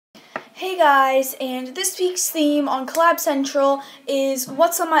Hey guys, and this week's theme on Collab Central is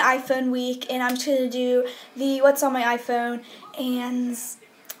What's on My iPhone week, and I'm just going to do the What's on My iPhone, and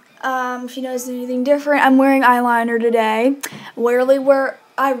if you notice anything different, I'm wearing eyeliner today. I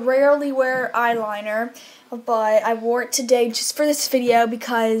rarely wear eyeliner, but I wore it today just for this video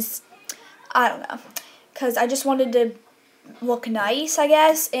because, I don't know, because I just wanted to look nice, I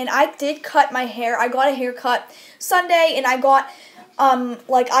guess, and I did cut my hair. I got a haircut Sunday, and I got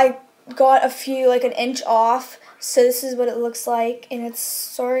a few, like an inch off, so this is what it looks like, and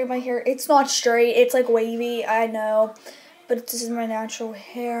my hair, it's not straight, it's like wavy, I know, but this is my natural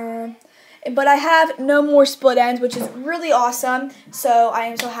hair, but I have no more split ends, which is really awesome, so I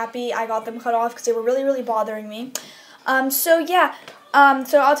am so happy I got them cut off, because they were really, really bothering me. So yeah,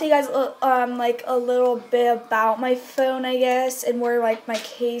 so I'll tell you guys, like a little bit about my phone, I guess, and where, like, my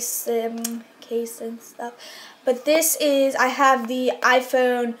case and stuff, but I have the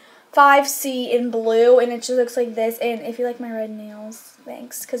iPhone 5C in blue, and it just looks like this, and if you like my red nails,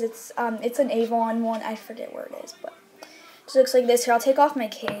 thanks, because it's an Avon one, I forget where it is, but it just looks like this. Here, I'll take off my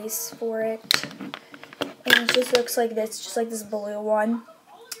case for it, and it just looks like this, just like this blue one,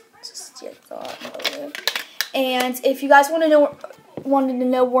 and if you guys wanted to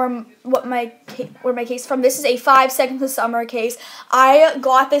know where my case is from, this is a 5 Seconds of Summer case. I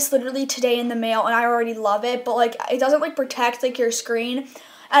got this literally today in the mail, and I already love it, but like it doesn't like protect like your screen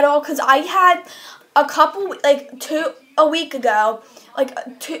at all, because I had a couple, like 1 or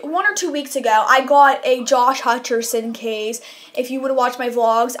 2 weeks ago, I got a Josh Hutcherson case. If you would have watched my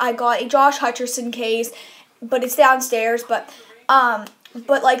vlogs, I got a Josh Hutcherson case, but it's downstairs, but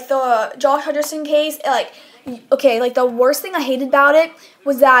like the Josh Hutcherson case, like the worst thing I hated about it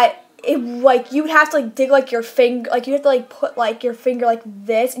was that you would have to like dig like your finger, like you have to like put like your finger like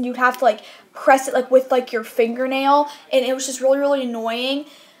this, and you'd have to like press it like with like your fingernail, and it was just really, really annoying.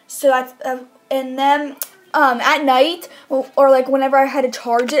 So that's and then at night, or like whenever I had to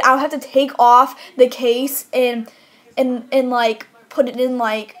charge it, I would have to take off the case and like put it in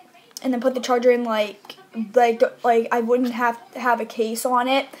like, and then put the charger in like I wouldn't have to have a case on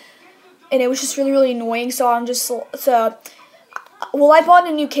it, and it was just really, really annoying. So I bought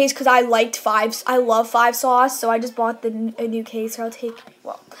a new case because I love 5 sauce, so I just bought a new case. So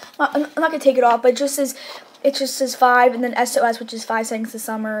I'm not gonna take it off, but it just says 5, and then SOS, which is 5 Seconds of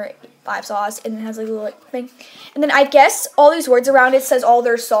Summer, 5 sauce, and it has like a little thing. And then I guess all these words around it says all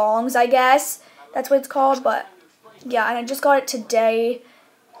their songs, I guess. That's what it's called, but yeah, and I just got it today,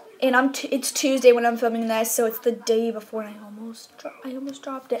 and it's Tuesday when I'm filming this, so it's the day before, and I almost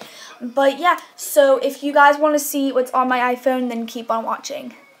dropped it. But yeah, so if you guys want to see what's on my iPhone, then keep on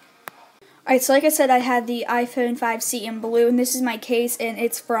watching. Alright, so like I said, I had the iPhone 5C in blue, and this is my case, and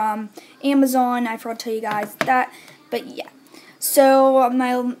it's from Amazon. I forgot to tell you guys that, but yeah. So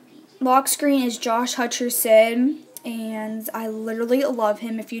my lock screen is Josh Hutcherson, and I literally love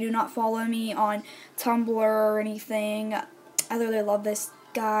him. If you do not follow me on Tumblr or anything, I literally love this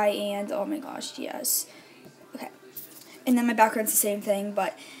guy, and oh my gosh, yes. Okay, and then my background's the same thing,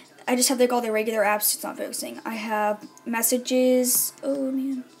 but I just have like all the regular apps. It's not focusing. I have messages. Oh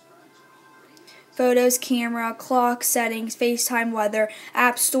man. Photos, camera, clock, settings, FaceTime, weather,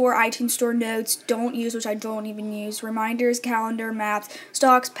 App Store, iTunes Store, notes, don't use, which I don't even use, reminders, calendar, maps,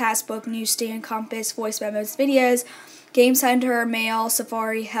 stocks, passbook, newsstand, compass, voice memos, videos, Game Center, mail,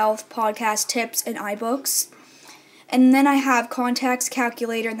 Safari, health, podcast, tips, and iBooks. And then I have contacts,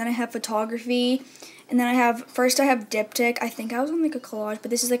 calculator, and then I have photography. And then I have Diptyque. I think I was on like a collage, but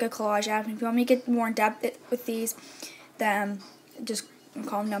this is like a collage app. And if you want me to get more in depth with these, then just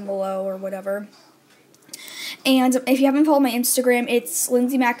comment down below or whatever. And if you haven't followed my Instagram, it's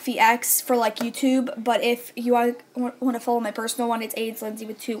Lindsay McPheeX for like YouTube. But if you want to follow my personal one, it's AIDS Lindsay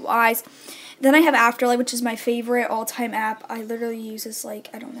with 2 Y's. Then I have Afterlife, which is my favorite all-time app. I literally use this like,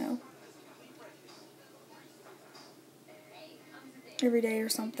 I don't know, every day or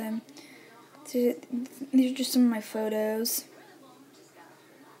something. These are just some of my photos.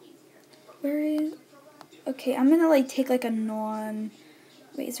 Okay, I'm gonna like take like a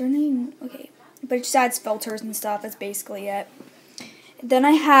wait, is there any, okay, but it just adds filters and stuff. That's basically it. Then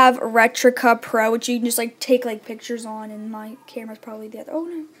I have Retrica Pro, which you can just like take like pictures on, and my camera's probably the other. Oh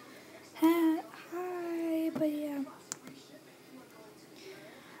no, hi, but yeah.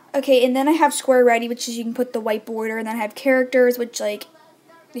 Okay, and then I have Square Ready, which is you can put the white border, and then I have Characters, which like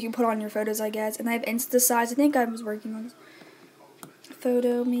you can put on your photos, I guess, and I have Instasize. I think I was working on this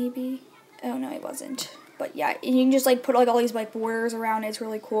photo, maybe. Oh no, I wasn't. But yeah, and you can just like put like all these like borders around it. It's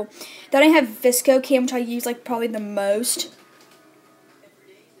really cool. Then I have ViscoCam, which I use like probably the most,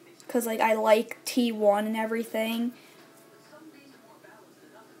 because like I like T1 and everything.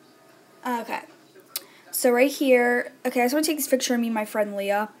 Okay. So right here, okay, I just want to take this picture of me and my friend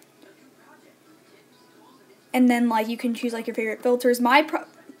Leah. And then, like, you can choose, like, your favorite filters. My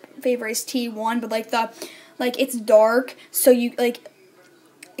favorite is T1, but, like, it's dark, so you, like,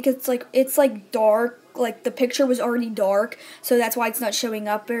 it's, like, dark. Like, the picture was already dark, so that's why it's not showing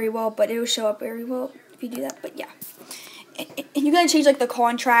up very well, but it will show up very well if you do that, but, yeah. And you gotta change, like, the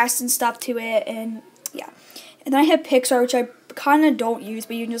contrast and stuff to it, and, yeah. And then I have Pixar, which I kind of don't use,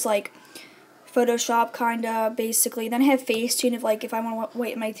 but you can just, like, Photoshop, kind of, basically. Then I have Facetune if I want to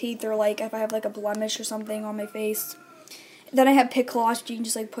whiten my teeth, or, like, if I have, like, a blemish or something on my face. Then I have Pic Collage, you can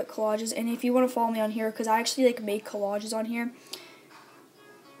just, like, put collages. And if you want to follow me on here, because I actually, like, make collages on here.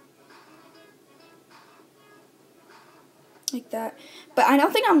 Like that. But I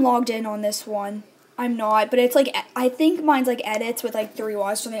don't think I'm logged in on this one. I'm not, but it's, like, I think mine's, like, edits with, like, 3 Ys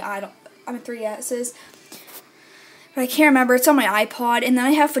or something. I'm 3 S's. But I can't remember. It's on my iPod. And then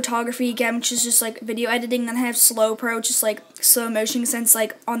I have photography again, which is just, like, video editing. Then I have Slow Pro, which is, like, slow motion, since,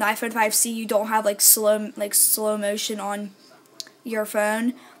 like, on the iPhone 5C, you don't have, like, slow motion on your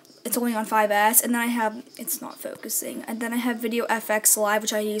phone. It's only on 5S. And then I have, it's not focusing. And then I have Video FX Live,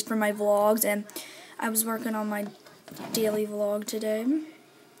 which I use for my vlogs. And I was working on my daily vlog today.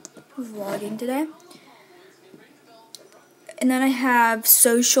 Vlogging today. And then I have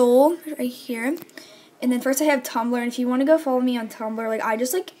Social right here. And then first I have Tumblr, and if you want to go follow me on Tumblr, like, I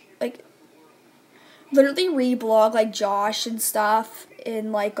just, like literally reblog, like, Josh and stuff,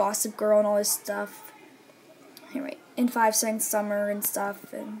 and, like, Gossip Girl and all this stuff. Anyway, in 5 Seconds Summer and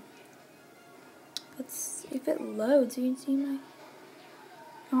stuff, and let's see if it loads. You can see my,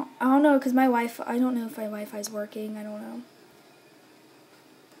 I don't know, because my Wi-Fi, I don't know if my Wi-Fi is working, I don't know.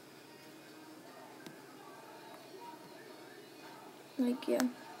 Like, yeah.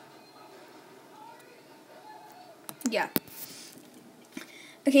 Yeah.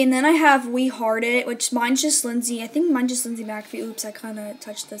 Okay, and then I have We Heart It, which mine's just Lindsay. I think mine's just Lindsay McAfee. Oops, I kind of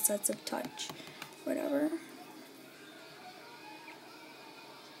touched the sets of touch. Whatever.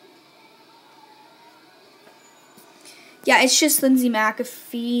 Yeah, it's just Lindsay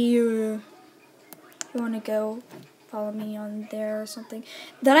McAfee. You want to go follow me on there or something.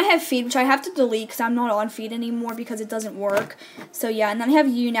 Then I have Feed, which I have to delete because I'm not on Feed anymore because it doesn't work. So, yeah, and then I have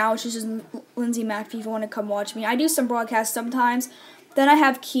You Now, which is just Lindsay McAfee if you want to come watch me. I do some broadcasts sometimes. Then I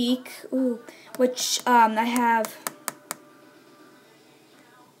have Keek, which I have.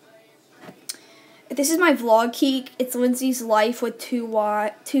 This is my vlog Keek. It's Lindsay's Life with 2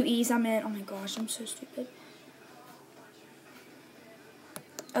 E's. I'm in. Oh my gosh, I'm so stupid.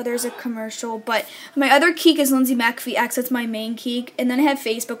 Oh, there's a commercial. But my other Keek is Lindsay McAfee X. That's my main Keek. And then I have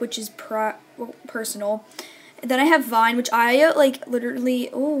Facebook, which is personal. And then I have Vine, which I, like, literally,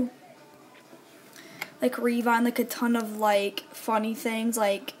 like, revine, like, a ton of, like, funny things,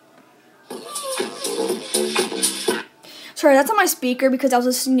 like, sorry, that's on my speaker because I was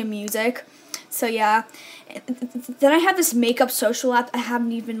listening to music, so, yeah. Then I have this makeup social app I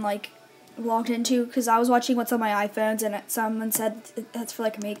haven't even, like, logged into, because I was watching what's on my iPhones, and someone said that's for,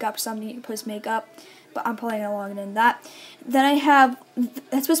 like, makeup, something you can post makeup, but I'm probably gonna log in that. Then I have,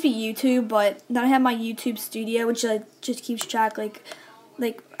 that's supposed to be YouTube, but then I have my YouTube Studio, which, just keeps track, like,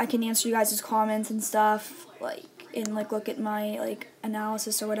 I can answer you guys' comments and stuff, like, and, like, look at my, like,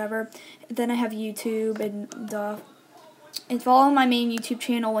 analysis or whatever. Then I have YouTube and follow my main YouTube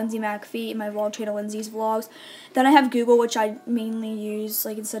channel, Lindsay McAfee, and my vlog channel, Lindsay's Vlogs. Then I have Google, which I mainly use,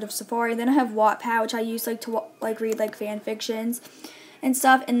 like, instead of Safari. Then I have Wattpad, which I use, like, to, like, read, like, fan fictions and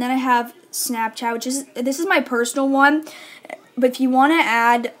stuff. And then I have Snapchat, which is, this is my personal one, but if you want to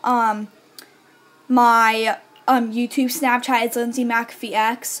add, my YouTube Snapchat, it's Lindsay McAfee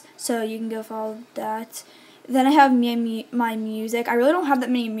X, so you can go follow that. Then I have my music. I really don't have that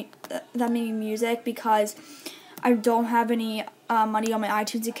many music because I don't have any money on my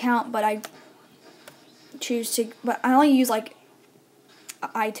iTunes account, but I choose to. But I only use, like,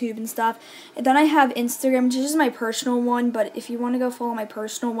 iTunes and stuff. And then I have Instagram, which is just my personal one. But if you want to go follow my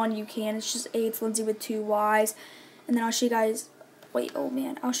personal one, you can. It's just it's Lindsay with 2 Y's. And then I'll show you guys. Wait, oh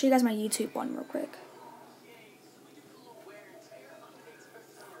man, I'll show you guys my YouTube one real quick.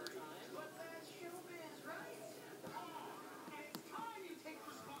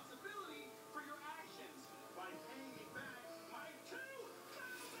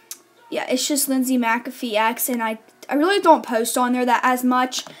 Yeah, it's just Lindsay McAfee X, and I really don't post on there that as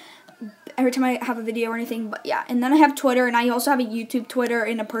much every time I have a video or anything, but yeah. And then I have Twitter, and I also have a YouTube Twitter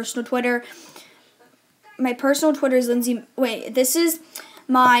and a personal Twitter. My personal Twitter is Lindsay, this is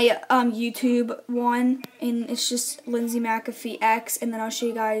my YouTube one, and it's just Lindsay McAfee X, and then I'll show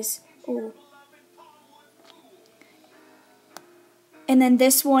you guys, And then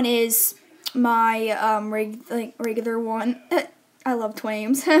this one is my regular one. I love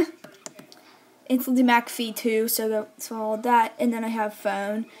Twames. It's Lindsay McAfee too, so that's all that. And then I have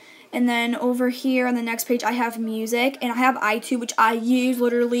phone. And then over here on the next page, I have music, and I have iTunes, which I use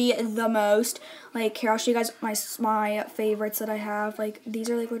literally the most. Like, here, I'll show you guys my favorites that I have. Like, these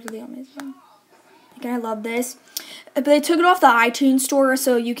are, like, literally amazing. Like, I love this. But they took it off the iTunes store,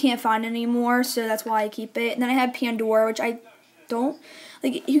 so you can't find it anymore, so that's why I keep it. And then I have Pandora, which I don't,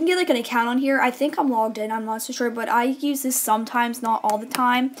 like, you can get, like, an account on here. I think I'm logged in, I'm not so sure, but I use this sometimes, not all the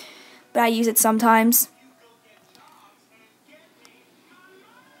time, but I use it sometimes.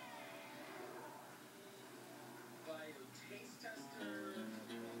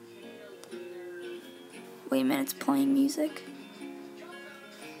 Wait a minute, it's playing music.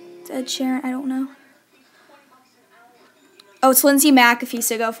 It's Ed Sheeran, I don't know. Oh, it's Lindsay McAfee,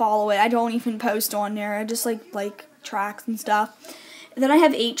 so go follow it. I don't even post on there. I just like tracks and stuff. And then I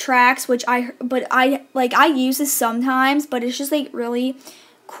have 8 tracks, which I use this sometimes, but it's just like really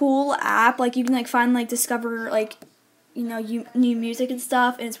cool app. Like you can like find like discover like new music and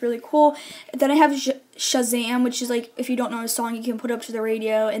stuff, and it's really cool. And then I have Shazam, which is like if you don't know a song, you can put it up to the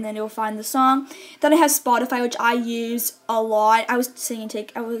radio and then you'll find the song. Then I have Spotify, which I use a lot. I was listening to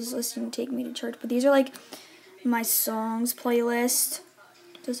Take Me to Church, but these are like my songs playlist.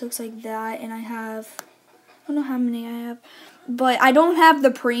 This looks like that, and I don't know how many I have, but I don't have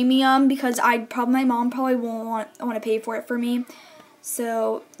the premium because my mom probably won't want to pay for it for me.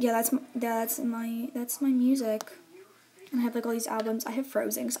 So yeah, that's my music. I have like all these albums. I have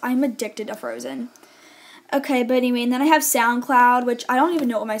Frozen because I'm addicted to Frozen. Okay, but anyway, and then I have SoundCloud, which I don't even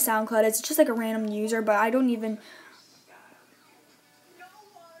know what my SoundCloud is. It's just like a random user, but I only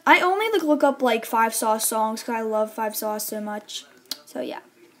like look up like 5 Sauce songs because I love 5 Sauce so much. So yeah.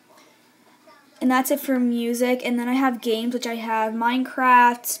 And that's it for music. And then I have games, which I have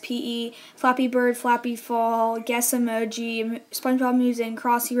Minecraft, PE, Flappy Bird, Flappy Fall, Guess Emoji, SpongeBob Music,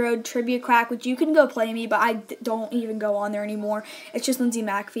 Crossy Road, Trivia Crack, which you can go play me, but I don't even go on there anymore. It's just Lindsay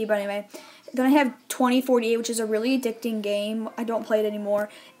McAfee, but anyway. Then I have 2048, which is a really addicting game. I don't play it anymore.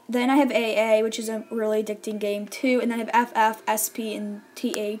 Then I have AA, which is a really addicting game too. And then I have FF, SP, and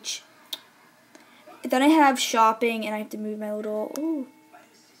TH. Then I have shopping, and I have to move my little... Ooh.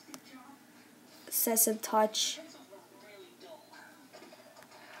 Obsessive Touch.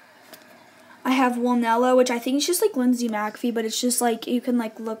 I have Wanella, which I think is just like Lindsay McAfee, but it's just like you can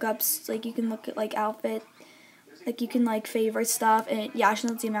like look up, like you can look at like outfit, like you can like favorite stuff, and yeah, it's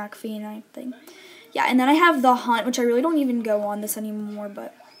Lindsay McAfee and I think, yeah. And then I have The Hunt, which I really don't even go on this anymore,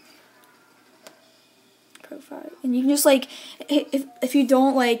 but profile, and you can just like if you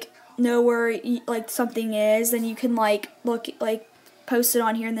don't like know where like something is, then you can like look like. Post it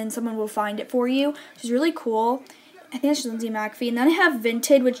on here and then someone will find it for you, which is really cool. I think that's Lindsay McAfee. And then I have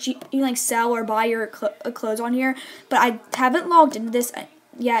Vinted, which you can like sell or buy your clothes on here, but I haven't logged into this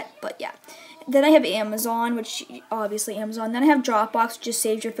yet, but yeah. Then I have Amazon, which obviously Amazon. Then I have Dropbox, which just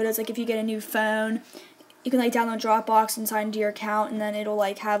saves your photos. Like if you get a new phone, you can like download Dropbox and sign into your account, and then it'll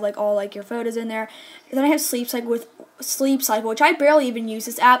like have like all like your photos in there. And then I have Sleep Cycle, which I barely even use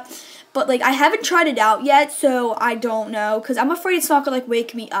this app. But, like, I haven't tried it out yet, so I don't know. Because I'm afraid it's not going to, like,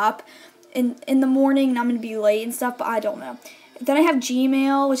 wake me up in the morning and I'm going to be late and stuff, but I don't know. Then I have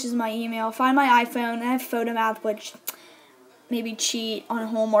Gmail, which is my email. Find My iPhone. And I have Photomath, which maybe cheat on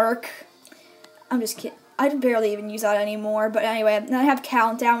homework. I'm just kidding. I barely even use that anymore. But anyway, then I have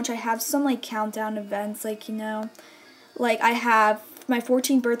Countdown, which I have some, like, countdown events. Like, like, I have my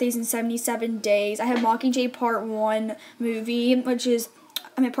 14th birthday's in 77 days. I have Mockingjay Part 1 movie, which is...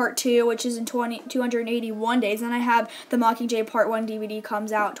 I'm at Part 2, which is in 281 days. And I have the Mockingjay Part 1 DVD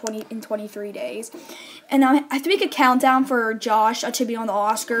comes out in 23 days. And I have to make a countdown for Josh to be on the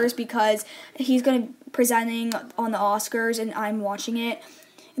Oscars because he's going to be presenting on the Oscars and I'm watching it.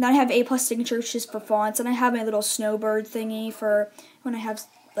 And then I have A+ Signature, which is for fonts. And I have my little snowbird thingy for when I have,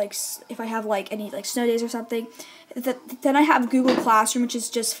 like, if I have, like, any, like, snow days or something. Then I have Google Classroom, which is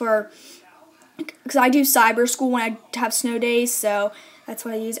just for, because I do cyber school when I have snow days, so... That's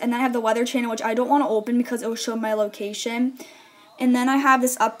what I use. And then I have the Weather Channel, which I don't want to open because it will show my location. And then I have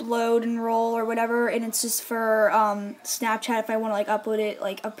this Upload and Roll or whatever, and it's just for Snapchat if I want to like upload it,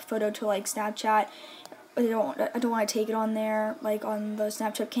 like a photo to like Snapchat. But I don't want to take it on there, like on the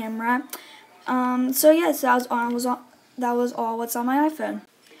Snapchat camera. So yes, that was all what's on my iPhone.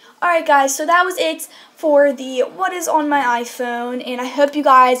 Alright guys, so that was it for the what is on my iPhone, and I hope you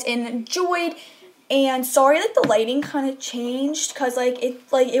guys enjoyed. And sorry, like, the lighting kind of changed, because, it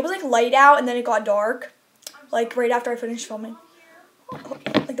was, like, light out, and then it got dark, like, right after I finished filming.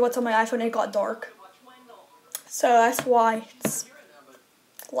 Like, what's on my iPhone, it got dark. So, that's why it's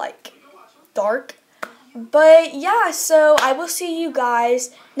like dark. But yeah, so I will see you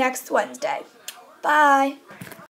guys next Wednesday. Bye.